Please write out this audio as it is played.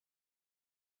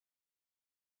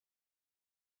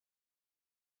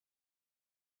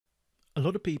A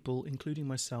lot of people, including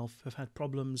myself, have had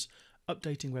problems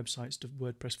updating websites to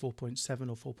WordPress 4.7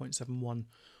 or 4.7.1.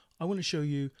 I want to show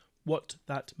you what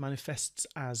that manifests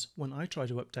as when I try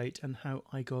to update and how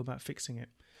I go about fixing it.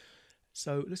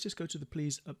 So let's just go to the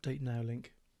Please Update Now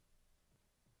link.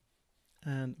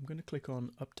 And I'm going to click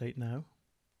on Update Now.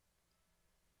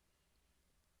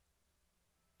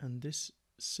 And this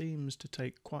seems to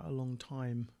take quite a long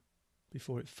time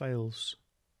before it fails.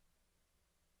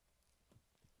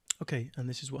 Okay, and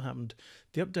this is what happened.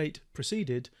 The update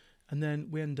proceeded, and then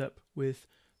we end up with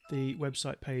the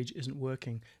website page isn't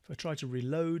working. If I try to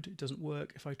reload, it doesn't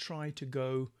work. If I try to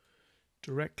go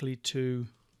directly to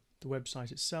the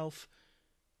website itself,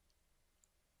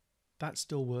 that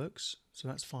still works, so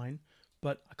that's fine,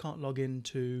 but I can't log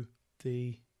into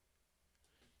the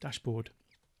dashboard.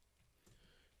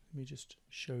 Let me just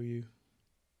show you.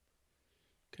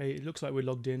 Okay, it looks like we're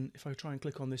logged in. If I try and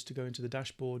click on this to go into the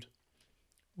dashboard,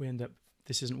 we end up,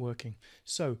 this isn't working.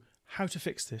 So how to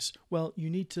fix this? Well, you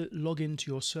need to log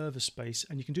into your server space,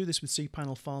 and you can do this with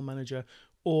cPanel File Manager,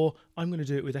 or I'm going to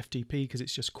do it with FTP because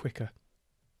it's just quicker.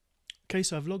 Okay,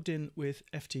 so I've logged in with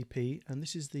FTP, and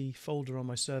this is the folder on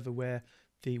my server where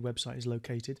the website is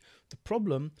located. The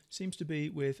problem seems to be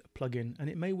with a plugin, and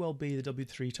it may well be the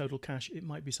W3 Total Cache, it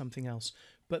might be something else.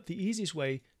 But the easiest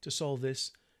way to solve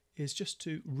this is just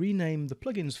to rename the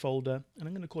plugins folder, and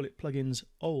I'm going to call it plugins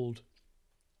old.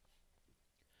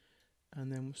 And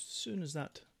then as soon as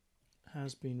that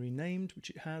has been renamed, which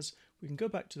it has, we can go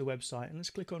back to the website and let's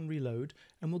click on reload,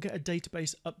 and we'll get a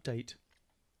database update.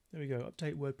 There we go,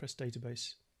 update WordPress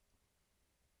database.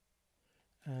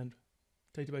 And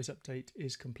database update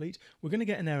is complete. We're going to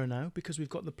get an error now because we've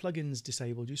got the plugins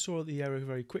disabled. You saw the error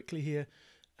very quickly here,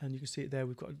 and you can see it there.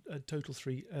 We've got a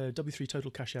W3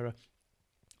 Total Cache error.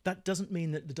 That doesn't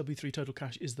mean that the W3 Total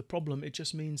Cache is the problem. It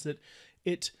just means that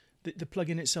the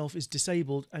plugin itself is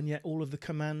disabled, and yet all of the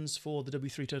commands for the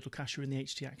W3 Total Cache are in the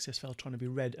htaccess file trying to be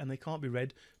read, and they can't be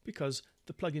read because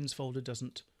the plugins folder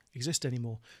doesn't exist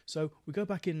anymore. So we go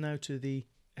back in now to the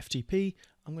FTP.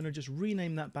 I'm going to just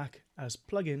rename that back as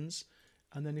plugins,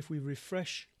 and then if we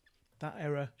refresh, that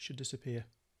error should disappear.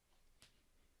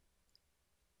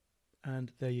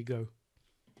 And there you go.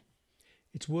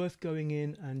 It's worth going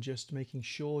in and just making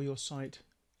sure your site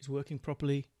is working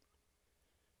properly,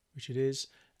 which it is.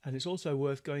 And it's also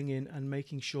worth going in and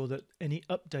making sure that any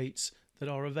updates that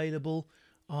are available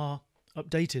are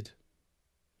updated.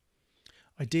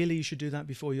 Ideally, you should do that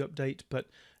before you update, but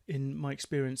in my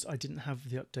experience, I didn't have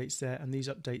the updates there, and these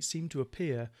updates seem to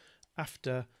appear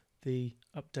after the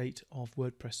update of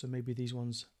WordPress. So maybe these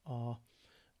ones are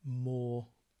more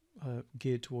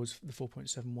geared towards the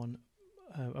 4.7.1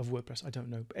 of WordPress. I don't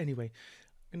know. But anyway,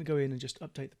 I'm going to go in and just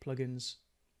update the plugins.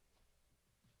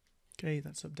 Okay,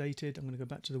 that's updated. I'm going to go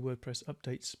back to the WordPress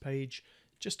updates page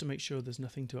just to make sure there's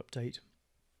nothing to update.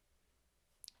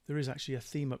 There is actually a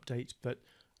theme update, but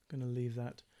I'm going to leave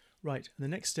that. Right, and the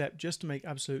next step, just to make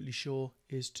absolutely sure,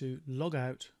 is to log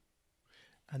out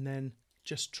and then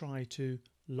just try to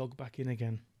log back in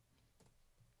again.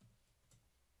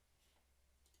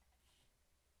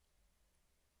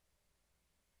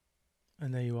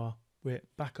 And there you are. We're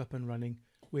back up and running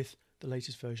with the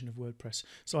latest version of WordPress.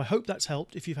 So I hope that's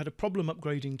helped. If you've had a problem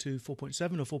upgrading to 4.7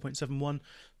 or 4.7.1,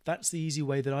 that's the easy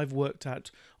way that I've worked out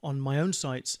on my own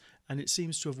sites, and it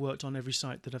seems to have worked on every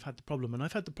site that I've had the problem. And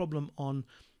I've had the problem on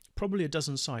probably a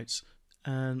dozen sites,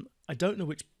 and I don't know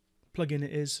which plugin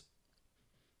it is,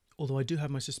 although I do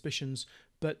have my suspicions.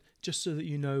 But just so that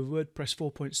you know, WordPress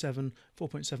 4.7,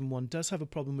 4.7.1 does have a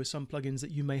problem with some plugins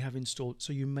that you may have installed,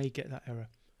 so you may get that error.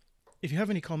 If you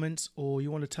have any comments or you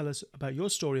want to tell us about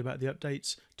your story about the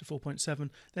updates to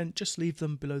 4.7, then just leave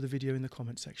them below the video in the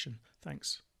comment section.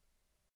 Thanks.